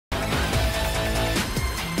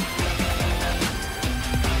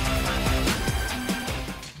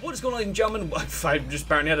going on, ladies and gentlemen? I just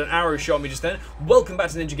apparently had an arrow shot at me just then. Welcome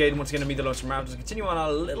back to Ninja Gaiden. Once again, me, TheLonesomeRavidor, to continue on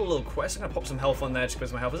our little quest. I'm going to pop some health on there just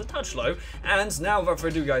because my health is a touch low. And now, without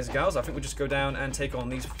further ado, guys and gals, I think we'll just go down and take on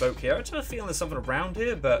these folk here. I just have a feeling there's something around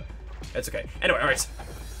here, but it's okay. Anyway, alright.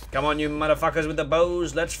 Come on, you motherfuckers with the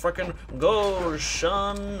bows. Let's frickin' go,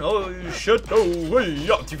 son. Oh, shit. Oh, hey,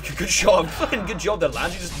 up. Good job. Fucking good job there,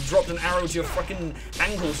 lads. You just dropped an arrow to your frickin'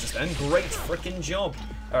 ankles just then. Great frickin' job.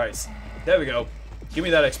 Alright, there we go. Give me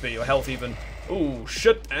that XP, or health even. Oh,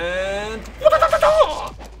 shit. And...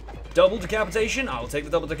 double decapitation. I'll take the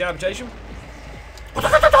double decapitation.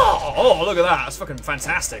 Oh, look at that. That's fucking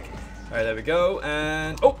fantastic. Alright, there we go,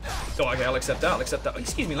 and... Oh, okay, I'll accept that,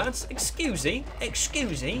 Excuse me, lads. Excuse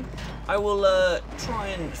me. I will, try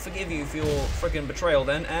and forgive you for your frickin' betrayal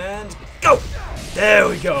then, and... Go! There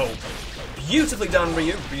we go! Beautifully done,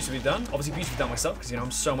 Ryu. Beautifully done. Obviously, beautifully done myself, because, you know,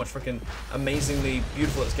 I'm so much frickin' amazingly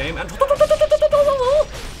beautiful at this game, and...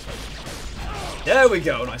 There we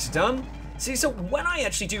go, nicely done. See, so when I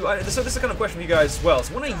actually do, so this is a kind of question for you guys as well.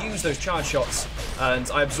 So when I use those charge shots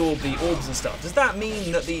and I absorb the orbs and stuff, does that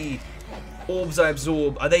mean that the orbs I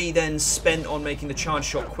absorb, are they then spent on making the charge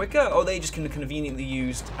shot quicker, or are they just kind of conveniently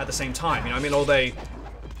used at the same time? You know, I mean, or they,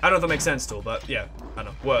 I don't know if that makes sense at all, but yeah, I don't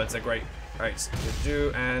know, words, they're great. Alright,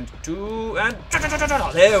 do, and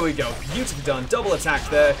there we go, beautifully done, double attack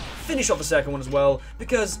there, finish off the second one as well,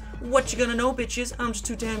 because what you gonna know, bitches, I'm just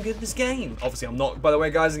too damn good at this game. Obviously I'm not, by the way,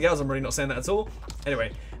 guys and gals, I'm really not saying that at all.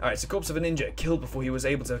 Anyway, alright, so corpse of a ninja, killed before he was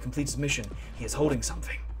able to complete his mission. He is holding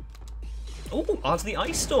something. Oh, Art of the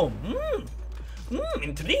Ice Storm,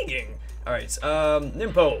 intriguing. Alright,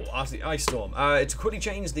 Nimpo, after the Ice Storm. To quickly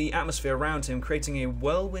change the atmosphere around him, creating a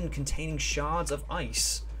whirlwind containing shards of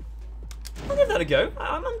ice. I'll give that a go.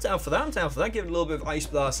 I'm down for that. Give it a little bit of ice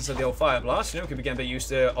blast instead of the old fire blast. You know, could be getting a bit used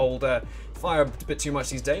to old fire a bit too much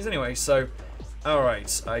these days anyway, so...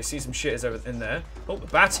 Alright, I see some shit is over in there. Oh, the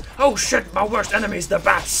bat. Oh shit, my worst enemy's the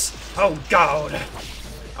bats! Oh god!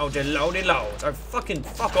 Oh, de-lody load. Oh, fucking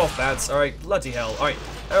fuck off, bats. Alright, bloody hell. Alright.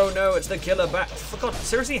 Oh no, it's the killer bat. For God,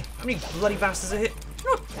 seriously? How many bloody bats does it hit?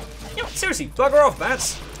 No, seriously, bugger off,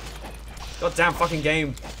 bats. Goddamn fucking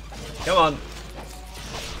game. Come on.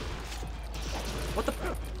 What the?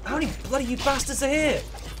 How many bloody you bastards are here?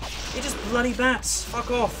 You're just bloody bats.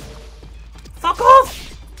 Fuck off. Fuck off!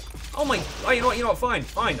 Oh my, oh, you know what, fine,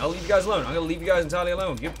 I'll leave you guys alone. I'm gonna leave you guys entirely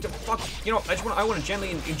alone. Fuck, you know, I want to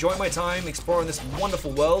gently enjoy my time exploring this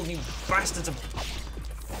wonderful world. You bastards are...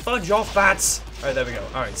 Fudge off, bats! Alright, there we go.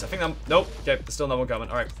 Alright, so I think I'm... Nope, okay, there's still another one coming.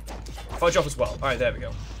 Alright, fudge off as well. Alright, there we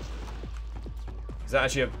go. Is that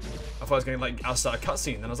actually a... I thought I was going to, like, I'll start a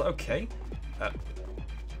cutscene, then I was like, okay.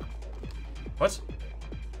 What?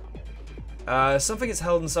 Something is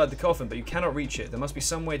held inside the coffin, but you cannot reach it. There must be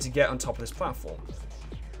some way to get on top of this platform.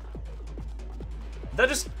 That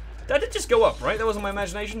did just go up, right? That wasn't my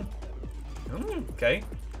imagination? Okay.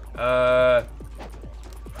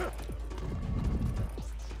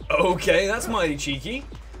 Okay, that's mighty cheeky.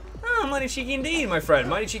 Oh, mighty cheeky indeed, my friend.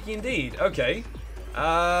 Mighty cheeky indeed. Okay.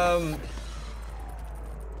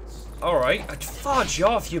 Alright. Fudge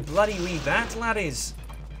off, you bloody wee bat, laddies.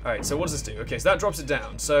 Alright, so what does this do? Okay, so that drops it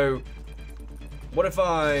down. So, what if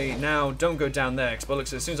I now don't go down there? Because, well,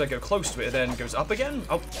 looks, as soon as I go close to it, it then goes up again?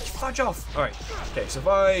 Oh, fudge off. Alright. Okay, so if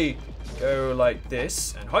I go like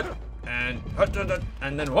this, and hut,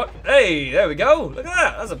 and then what? Hey, there we go. Look at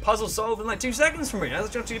that. That's a puzzle solved in like 2 seconds for me.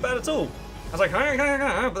 That's not too bad at all. I was like,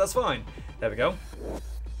 but that's fine. There we go.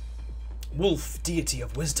 Wolf, deity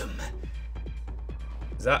of wisdom.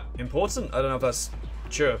 Is that important? I don't know if that's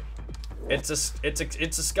sure. It's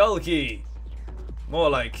a skull key. More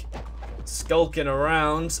like skulking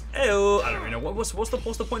around. Ew. I don't really know. What's the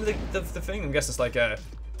point of the thing? I'm guessing it's like a...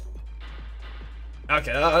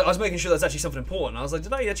 Okay, I was making sure that's actually something important. I was like,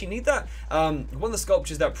 did I actually need that? One of the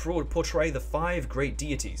sculptures that portray the 5 great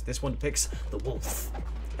deities. This one depicts the wolf.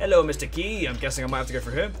 Hello, Mr. Key. I'm guessing I might have to go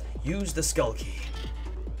for here. Use the skull key.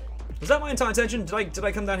 Was that my entire intention? Did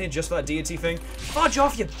I come down here just for that deity thing? Fudge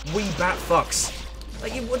off, you wee bat fucks.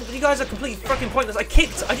 Like, you guys are completely fucking pointless. I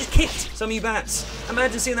just kicked some of you bats.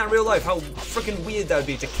 Imagine seeing that in real life, how freaking weird that would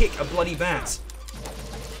be to kick a bloody bat.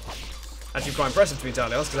 Actually quite impressive to be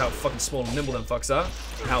entirely honest, because how fucking small and nimble them fucks are.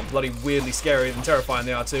 And how bloody weirdly scary and terrifying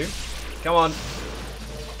they are too. Come on.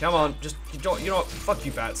 Come on, just, you know what, fuck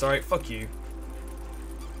you bats, alright, fuck you.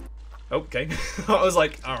 Okay, I was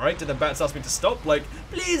like, alright, did the bats ask me to stop? Like,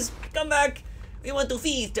 please, come back, we want to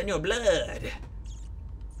feast on your blood.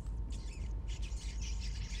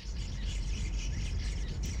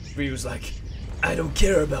 Ryu's like, I don't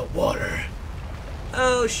care about water.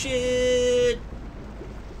 Oh shit.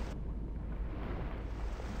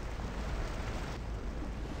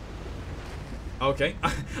 Okay.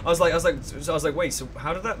 I was like, wait, so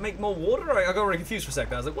how did that make more water? I got really confused for a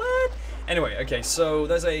second. I was like, what? Anyway, okay, so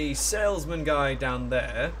there's a salesman guy down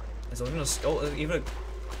there. There's even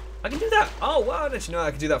I can do that. Oh, wow, I didn't know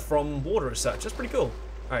I could do that from water as such. That's pretty cool.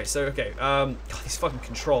 Alright, so, okay, God, these fucking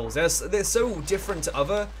controls. They're so different to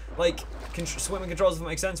other, like, swimming controls, if that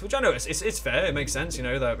makes sense. Which I know, it's fair, it makes sense, you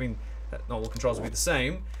know, that, I mean, not all controls will be the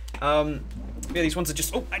same. Yeah, these ones are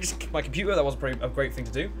just, oh, I just kicked my computer. That wasn't probably a great thing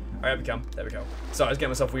to do. Alright, there we go. Sorry, I was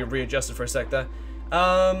getting myself readjusted for a sec there.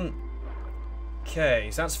 Okay,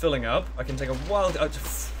 so that's filling up. I can take a wild,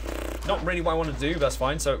 not really what I want to do, but that's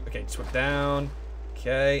fine. So, okay, swip down.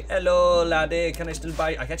 Okay, hello laddie, can I still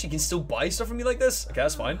buy, I actually can still buy stuff from you like this? Okay,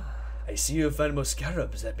 that's fine. I see you found more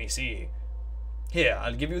scarabs, let me see. Here,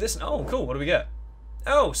 I'll give you this, oh, cool, what do we get?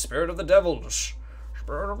 Oh, Spirit of the Devils.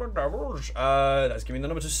 Spirit of the Devils. That's giving me the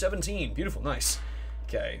number to 17, beautiful, nice.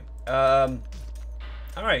 Okay,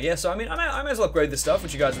 alright, yeah, so I mean, I may as well upgrade this stuff,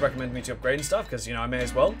 which you guys recommend me to upgrade and stuff, because, you know, I may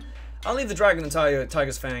as well. I'll leave the Dragon and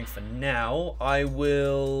Tiger's Fang for now. I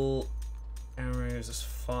will, arrows is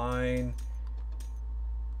fine.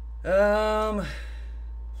 Flying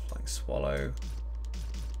Swallow.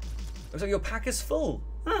 Looks like your pack is full.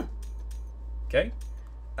 Huh. Okay.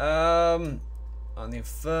 On the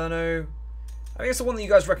Inferno. I think it's the one that you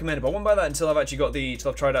guys recommended, but I won't buy that until I've actually got until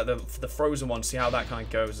I've tried out the frozen one, see how that kind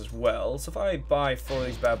of goes as well. So if I buy 4 of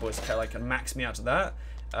these bad boys, okay, like can max me out to that.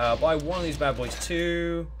 Buy 1 of these bad boys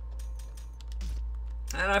too.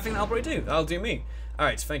 And I think that'll probably do. That'll do me.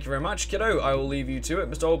 Alright, thank you very much, kiddo. I will leave you to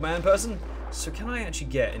it, Mr. Old Man person. So can I actually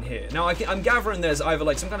get in here? Now, I'm gathering there's either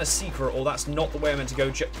like some kind of secret or that's not the way I meant to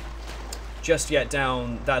go just yet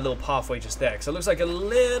down that little pathway just there. Because it looks like a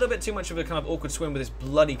little bit too much of a kind of awkward swim with this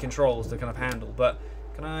bloody controls to kind of handle. But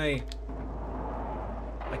can I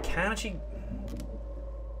can actually...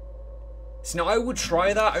 See, now I would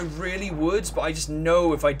try that, I really would, but I just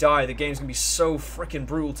know if I die, the game's going to be so freaking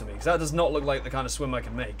brutal to me. Because that does not look like the kind of swim I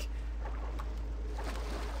can make.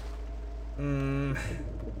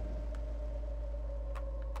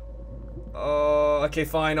 Okay,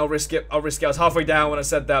 fine, I'll risk it. I was halfway down when I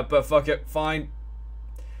said that, but fuck it, fine.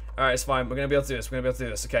 Alright, it's fine. We're gonna be able to do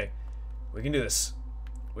this. Okay. We can do this.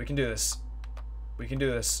 We can do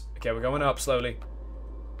this. Okay, we're going up slowly.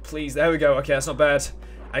 Please, there we go. Okay, that's not bad.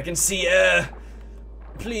 I can see air.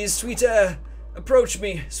 Please, sweet air, approach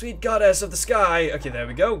me, sweet goddess of the sky. Okay, there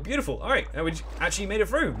we go. Beautiful. Alright, now we actually made it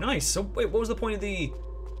through. Nice. So, wait, what was the point of the...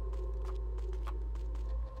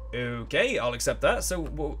 Okay, I'll accept that.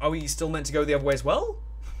 So, are we still meant to go the other way as well?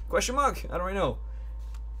 Question mark? I don't really know.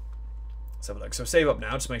 Let's have a look. So, save up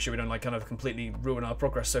now, just to make sure we don't, like, kind of completely ruin our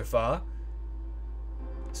progress so far.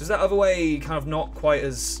 So, is that other way kind of not quite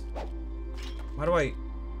as... How do I...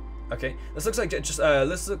 Okay, this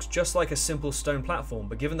looks just like a simple stone platform,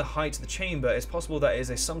 but given the height of the chamber, it's possible that it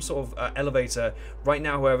is some sort of elevator. Right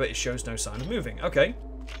now, however, it shows no sign of moving. Okay.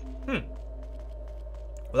 Well,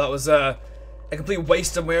 that was... a complete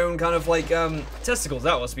waste of my own kind of like testicles,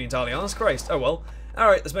 that was, to be entirely honest. Christ. Oh well.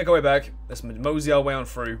 Alright, let's make our way back. Let's mosey our way on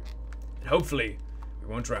through. And hopefully we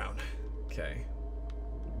won't drown. Okay.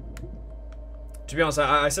 To be honest,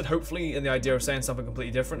 I said hopefully in the idea of saying something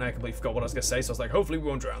completely different, and I completely forgot what I was going to say, so I was like, hopefully we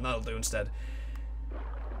won't drown. That'll do instead.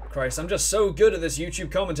 Christ, I'm just so good at this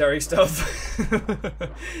YouTube commentary stuff.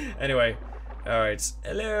 Anyway. Alright.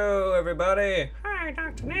 Hello, everybody. Hi,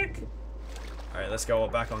 Dr. Nick. Alright, let's go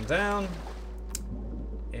back on down.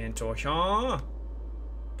 Into here.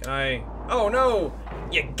 Can I... Oh no!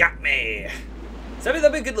 You got me! So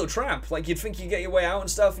that'd be a good little trap. Like, you'd think you'd get your way out and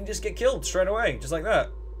stuff and just get killed straight away. Just like that.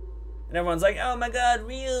 And everyone's like, oh my god,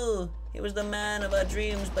 real! He was the man of our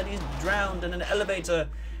dreams, but he's drowned in an elevator.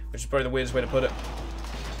 Which is probably the weirdest way to put it.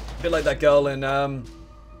 A bit like that girl in, I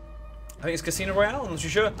think it's Casino Royale, I'm not too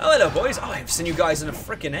sure. Oh, hello, boys. Oh, I've seen you guys in a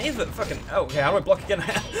freaking Ava. Fucking... Oh, okay, how do I block again?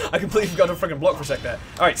 I completely forgot to freaking block for a sec there.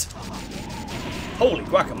 Alright. Holy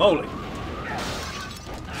guacamole.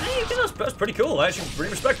 Hey, that's pretty cool. I actually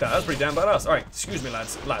really respect that. That's pretty damn badass. Alright, excuse me,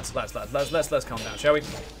 lads. Let's calm down, shall we?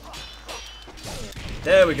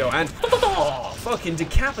 There we go, and... fucking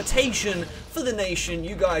decapitation for the nation.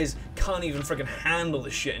 You guys can't even freaking handle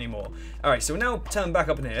this shit anymore. Alright, so we're now turned back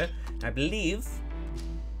up in here. I believe...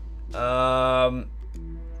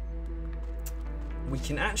 we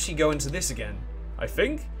can actually go into this again. I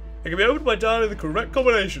think it can be opened by dialing the correct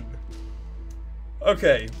combination.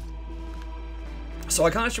 Okay. So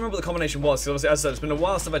I can't actually remember what the combination was, because obviously, as I said, it's been a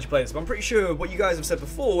while since I've actually played this, but I'm pretty sure what you guys have said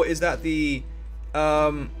before is that the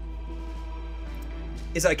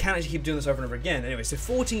is that I can't actually keep doing this over and over again. Anyway, so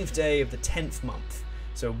 14th day of the 10th month.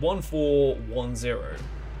 So 1410.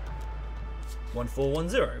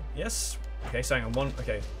 1410. Yes. Okay, so hang on,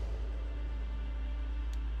 okay.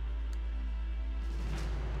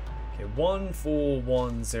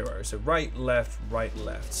 1410. So right, left, right,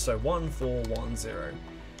 left. So 1410.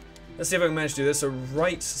 Let's see if I can manage to do this. So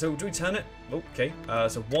right, so do we turn it? Oh, okay.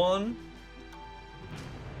 So 1,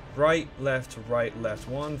 right, left, right, left.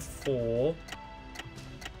 1, 4,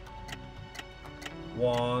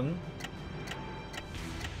 1,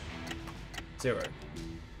 0.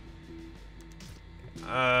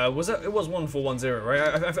 Was that? It was 1410,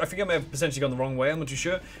 right? I think I may have potentially gone the wrong way. I'm not too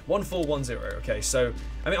sure. 1410. Okay, so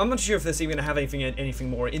I mean, I'm not sure if this even gonna have anything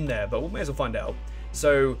more in there, but we may as well find out.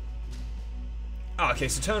 So, okay,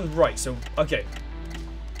 so turn right. So okay,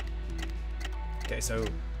 so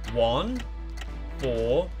 1,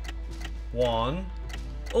 4, 1,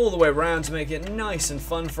 all the way around to make it nice and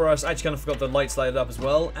fun for us. I actually kind of forgot the lights lighted up as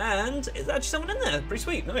well, and there's actually someone in there. Pretty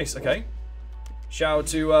sweet, nice. Okay. Shout out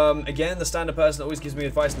to, again, the standard person that always gives me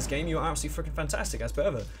advice in this game. You are absolutely freaking fantastic, as per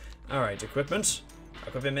ever. Alright, equipment.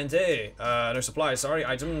 Equipmente. No supplies, sorry,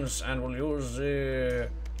 items, and we'll use the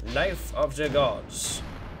Life of the Gods.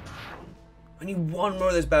 I need one more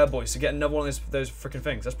of those bad boys to get another one of those freaking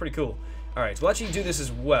things. That's pretty cool. Alright, we'll actually do this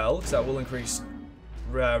as well, because that will increase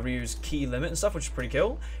reuse key limit and stuff, which is pretty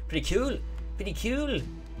cool. Pretty cool. Pretty cool.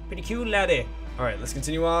 Pretty cool, laddie. Alright, let's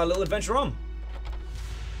continue our little adventure on.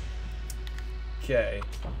 Okay.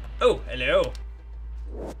 Oh, hello.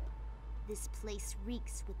 This place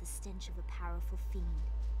reeks with the stench of a powerful fiend.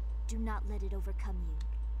 Do not let it overcome you,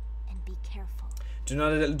 and be careful. Do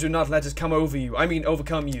not let it come over you. I mean,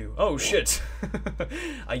 overcome you. Oh shit.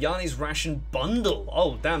 Ayani's ration bundle.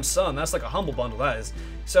 Oh damn, son, that's like a humble bundle. That is.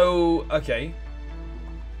 So okay.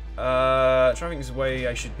 Trying to think this way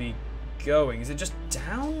I should be going. Is it just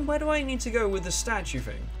down? Where do I need to go with the statue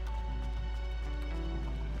thing?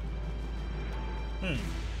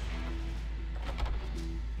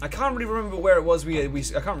 I can't really remember where it was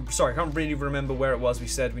I can't really remember where it was we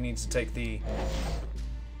said we needed to take the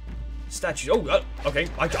statues. Oh, okay.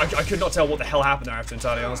 I could not tell what the hell happened there, I have to be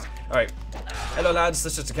entirely honest. Alright. Hello lads,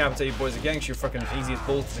 let's just decapitate you boys again, 'cause you're fucking easy as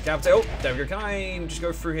balls to decapitate. Oh, there we go. Can I just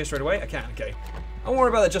go through here straight away? I can, okay. I won't worry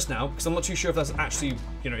about that just now, because I'm not too sure if that's actually,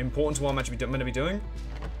 you know, important to what I'm actually meant to be doing.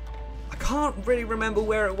 I can't really remember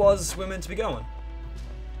where it was we're meant to be going.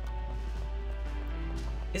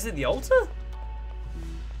 Is it the altar?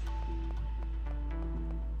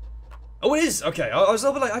 Oh, it is! Okay, I was a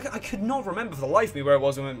little bit like, I could not remember for the life of me where it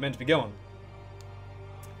was we were meant to be going.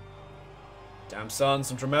 Damn son,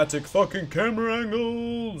 some dramatic fucking camera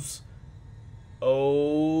angles!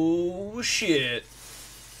 Oh, shit.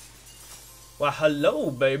 Well,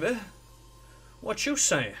 hello, baby. What you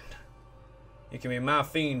saying? You can be my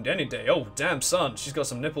fiend any day. Oh, damn son, she's got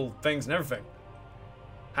some nipple things and everything.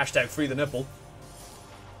 Hashtag free the nipple.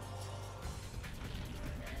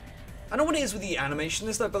 I don't know what it is with the animation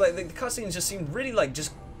and stuff, but like the cutscenes just seem really like I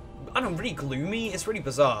don't know, really gloomy. It's really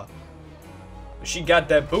bizarre. But she got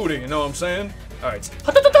that booty, you know what I'm saying? All right.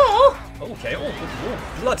 Okay.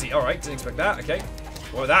 Oh, bloody. All right. Didn't expect that. Okay.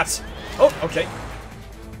 What about that? Oh, okay.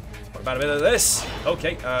 What about a bit of this?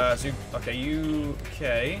 Okay. Okay.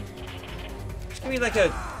 Okay. Just give me like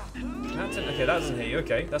a. Okay, that doesn't hit you.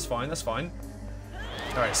 Okay, that's fine. That's fine.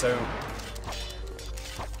 All right. So.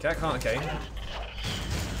 Okay, I can't. Okay.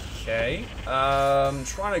 Okay,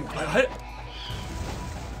 trying to. I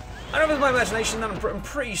don't know if it's my imagination. I'm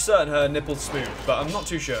pretty certain her nipple's smooth, but I'm not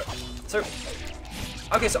too sure. So,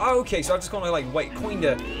 okay, so I've just gone like wait,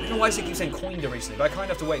 kinda. I don't know why I keep saying kinda recently, but I kind of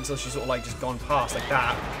have to wait until she's sort of like just gone past like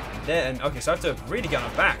that. Then, okay, so I have to really get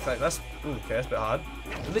on her back. Like that's okay, that's a bit hard.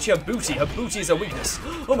 But literally her booty. Her booty is a weakness.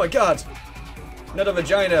 Oh my god. Not a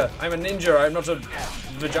vagina. I'm a ninja. I'm not a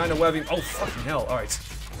vagina webbing. Oh fucking hell. All right.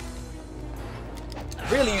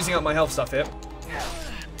 Really using up my health stuff here.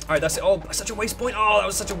 Alright, that's it. Oh, such a waste point. Oh, that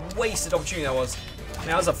was such a wasted opportunity that was. Man,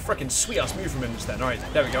 that was a freaking sweet ass move from him just then. Alright,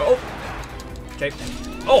 there we go. Oh. Okay.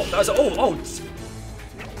 Oh, that was a, oh.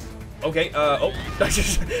 Okay, oh.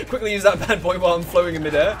 Quickly use that bad boy while I'm floating in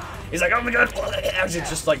midair. He's like, oh my god. It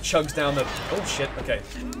just like chugs down the, oh shit. Okay.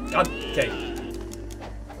 God, okay.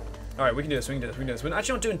 Alright, we can do this, we can do this. We're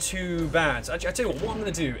actually not doing too bad. So actually, I tell you what I'm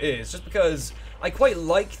going to do is, just because I quite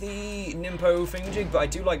like the Nimpo thingamajig, but I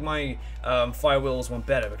do like my Fire Wheels one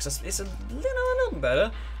better, because it's a little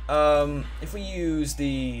better. If we use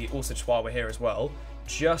the Allsage while we're here as well,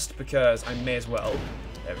 just because I may as well.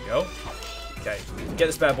 There we go. Okay, get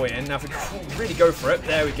this bad boy in. Now if we really go for it,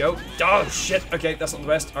 there we go. Oh shit, okay, that's not the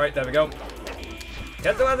best. Alright, there we go.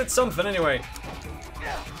 Get to add something anyway.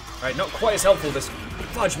 Alright, not quite as helpful this.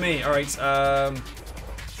 Fudge me. Alright,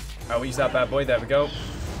 we use that bad boy. There we go.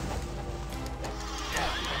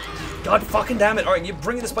 God fucking damn it. Alright, you're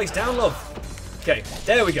bringing this place down, love. Okay,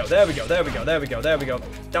 there we go.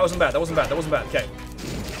 That wasn't bad. Okay.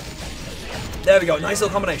 There we go. Nice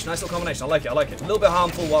little combination. Nice little combination. I like it. I like it. A little bit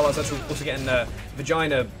harmful while I was actually also getting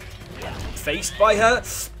vagina faced by her.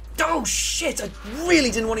 Oh shit! I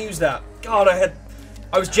really didn't want to use that. God, I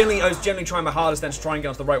was generally trying my hardest then to try and get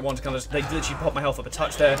onto the right one to kind of. They literally popped my health up a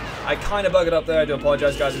touch there. I kind of buggered up there. I do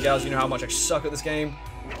apologize, guys and gals. You know how much I suck at this game.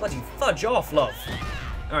 Bloody fudge off, love.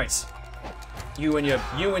 All right, you and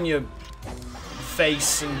your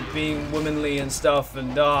face and being womanly and stuff and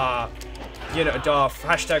you know,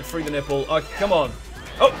 hashtag free the nipple. Come on.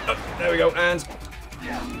 Oh, there we go. And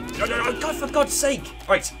no, God, for God's sake. All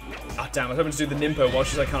right. Ah, damn, I was hoping to do the Nimpo while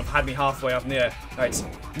she's like kind of had me halfway up in the air. Alright.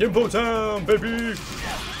 Nimpo town, baby!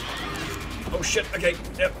 Oh shit, okay.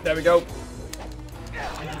 Yep, there we go.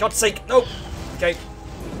 God's sake, no! Okay.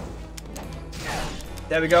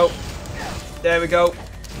 There we go. There we go.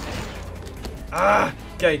 Ah,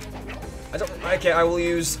 okay. Okay, I will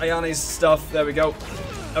use Ayane's stuff. There we go.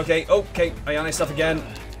 Okay, okay. Ayane's stuff again.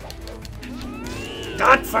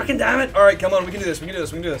 God fucking damn it! Alright, come on, we can do this, we can do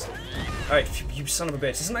this, we can do this. Alright, you son of a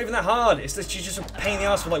bitch. It's not even that hard. It's that she's just a pain in the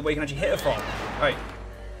ass for like where you can actually hit her from. Alright.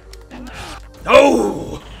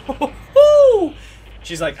 Oh!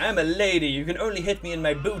 She's like, I'm a lady. You can only hit me in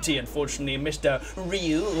my booty, unfortunately, Mr.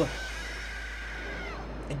 Real.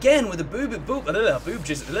 Again with the booby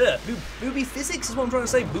physics is what I'm trying to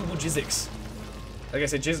say. Booble jizzics. Like I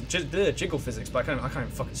said, jiggle physics, but I can't even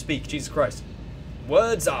fucking speak. Jesus Christ.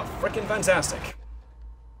 Words are freaking fantastic.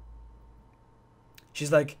 She's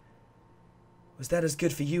like, was that as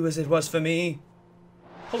good for you as it was for me?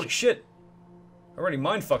 Holy shit. I already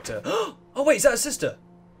mind fucked her. Oh wait, is that her sister?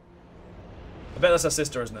 I bet that's her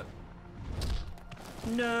sister, isn't it?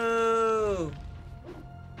 No.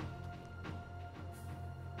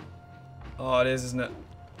 Oh, it is, isn't it?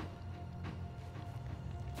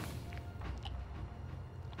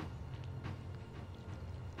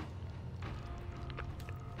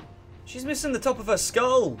 She's missing the top of her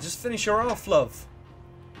skull. Just finish her off, love.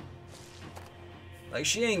 Like,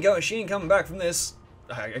 she ain't coming back from this.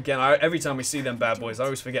 Again, every time we see them bad boys, I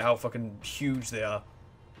always forget how fucking huge they are.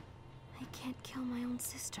 I can't kill my own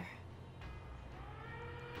sister.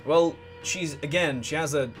 Well, she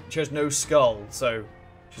has no skull, so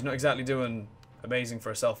she's not exactly doing amazing for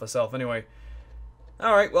herself anyway.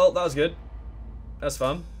 Alright, well, that was good. That's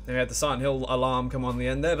fun. Then we had the Silent Hill alarm come on the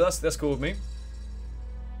end there, but that's cool with me.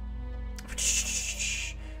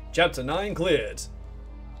 Chapter 9 cleared.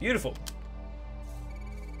 Beautiful.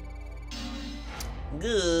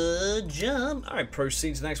 Good job. Alright,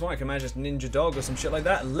 proceed to the next one. I can imagine it's Ninja Dog or some shit like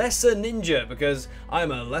that. Lesser Ninja, because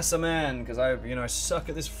I'm a lesser man, because I suck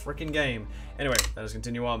at this freaking game. Anyway, let us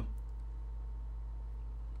continue on.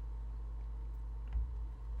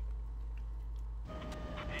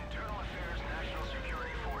 Internal Affairs National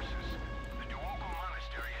Security Forces. The Duoco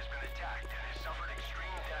Monastery has been attacked and has suffered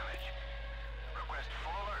extreme damage. Request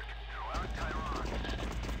full alert throughout Taiwan.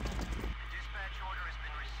 Dispatch order has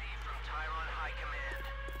been received from Taiwan High Command.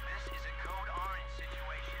 This is a Code Orange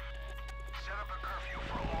situation. Set up a curfew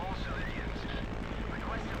for all civilians.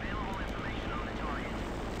 Request available information on the target.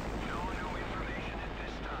 No new information at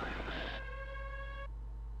this time.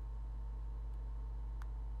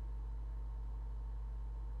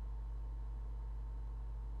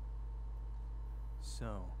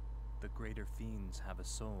 So, the greater fiends have a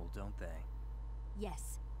soul, don't they?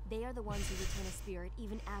 Yes, they are the ones who retain a spirit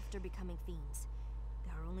even after becoming fiends.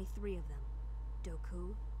 There are only 3 of them.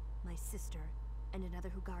 Doku, my sister, and another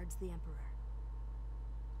who guards the Emperor.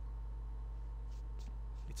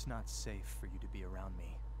 It's not safe for you to be around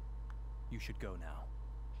me. You should go now.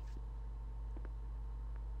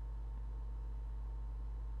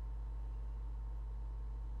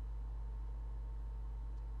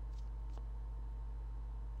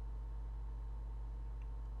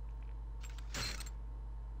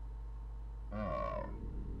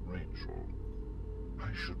 Rachel,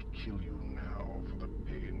 I should kill you now for the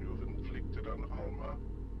pain you've inflicted on Alma,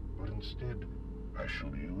 but instead, I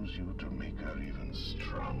shall use you to make her even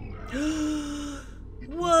stronger.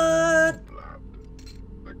 What? Blood,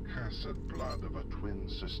 the cursed blood of a twin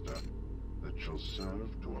sister that shall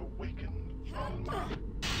serve to awaken Alma.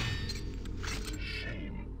 It's a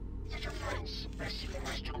shame. Such a fine specimen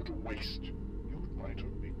has to go to waste. You might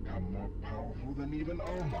have become more powerful than even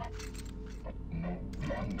Alma. But no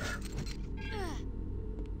longer.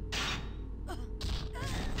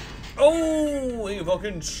 Oh, he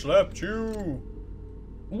fucking slapped you.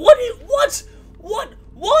 What?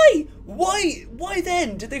 Why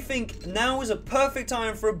then did they think now is a perfect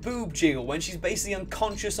time for a boob jiggle when she's basically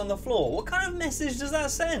unconscious on the floor? What kind of message does that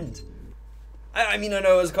send? I mean, I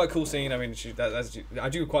know it was quite a cool scene. I mean, I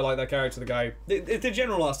do quite like that character, the guy. The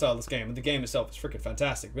general art style of this game, and the game itself is freaking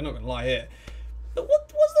fantastic. We're not going to lie here. But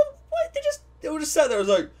what was the... Why, they were just sat there, it was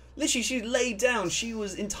like... Literally, she laid down, she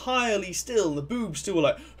was entirely still, and the boobs still were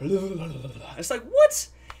like... It's like, what?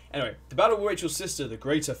 Anyway, the battle with Rachel's sister, the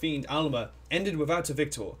greater fiend Alma, ended without a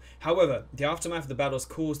victor. However, the aftermath of the battles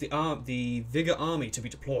caused the Vigor army to be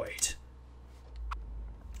deployed.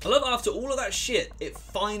 I love after all of that shit, it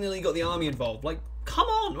finally got the army involved. Like, come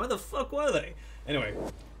on, where the fuck were they? Anyway.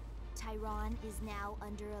 Tyron is now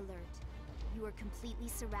under alert. You are completely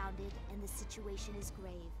surrounded and the situation is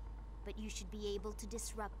grave. But you should be able to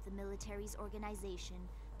disrupt the military's organization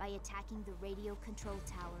by attacking the radio control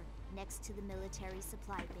tower next to the military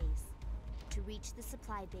supply base. To reach the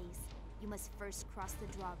supply base, you must first cross the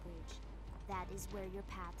drawbridge. That is where your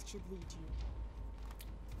path should lead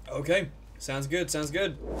you. Okay, sounds good, sounds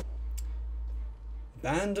good.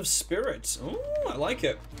 Band of Spirits. Oh, I like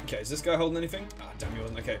it. Okay, is this guy holding anything? Ah, damn, he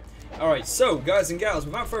wasn't. Okay. Alright, so, guys and gals,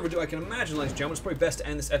 without further ado, I can imagine, ladies and gentlemen, it's probably best to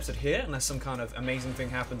end this episode here, unless some kind of amazing thing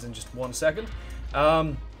happens in just 1 second.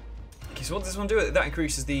 Okay, so what does this one do? That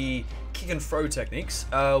increases the kick and throw techniques.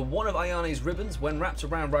 One of Ayane's ribbons, when wrapped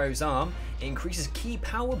around Ryu's arm, it increases key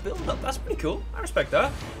power build-up. That's pretty cool. I respect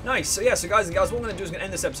that. Nice. So yeah, so guys and gals, what I'm going to do is going to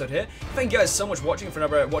end this episode here. Thank you guys so much for watching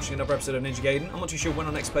another episode of Ninja Gaiden. I'm not too sure when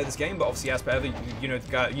I'll next play this game, but obviously as per ever,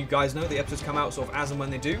 you guys know the episodes come out sort of as and when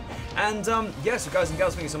they do. And yeah, so guys and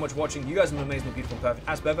gals, thank you so much for watching. You guys are amazing, beautiful, and perfect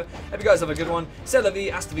as per ever. Hope you guys have a good one. C'est la vie,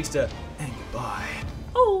 hasta vista, and goodbye.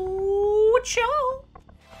 Oh, ciao.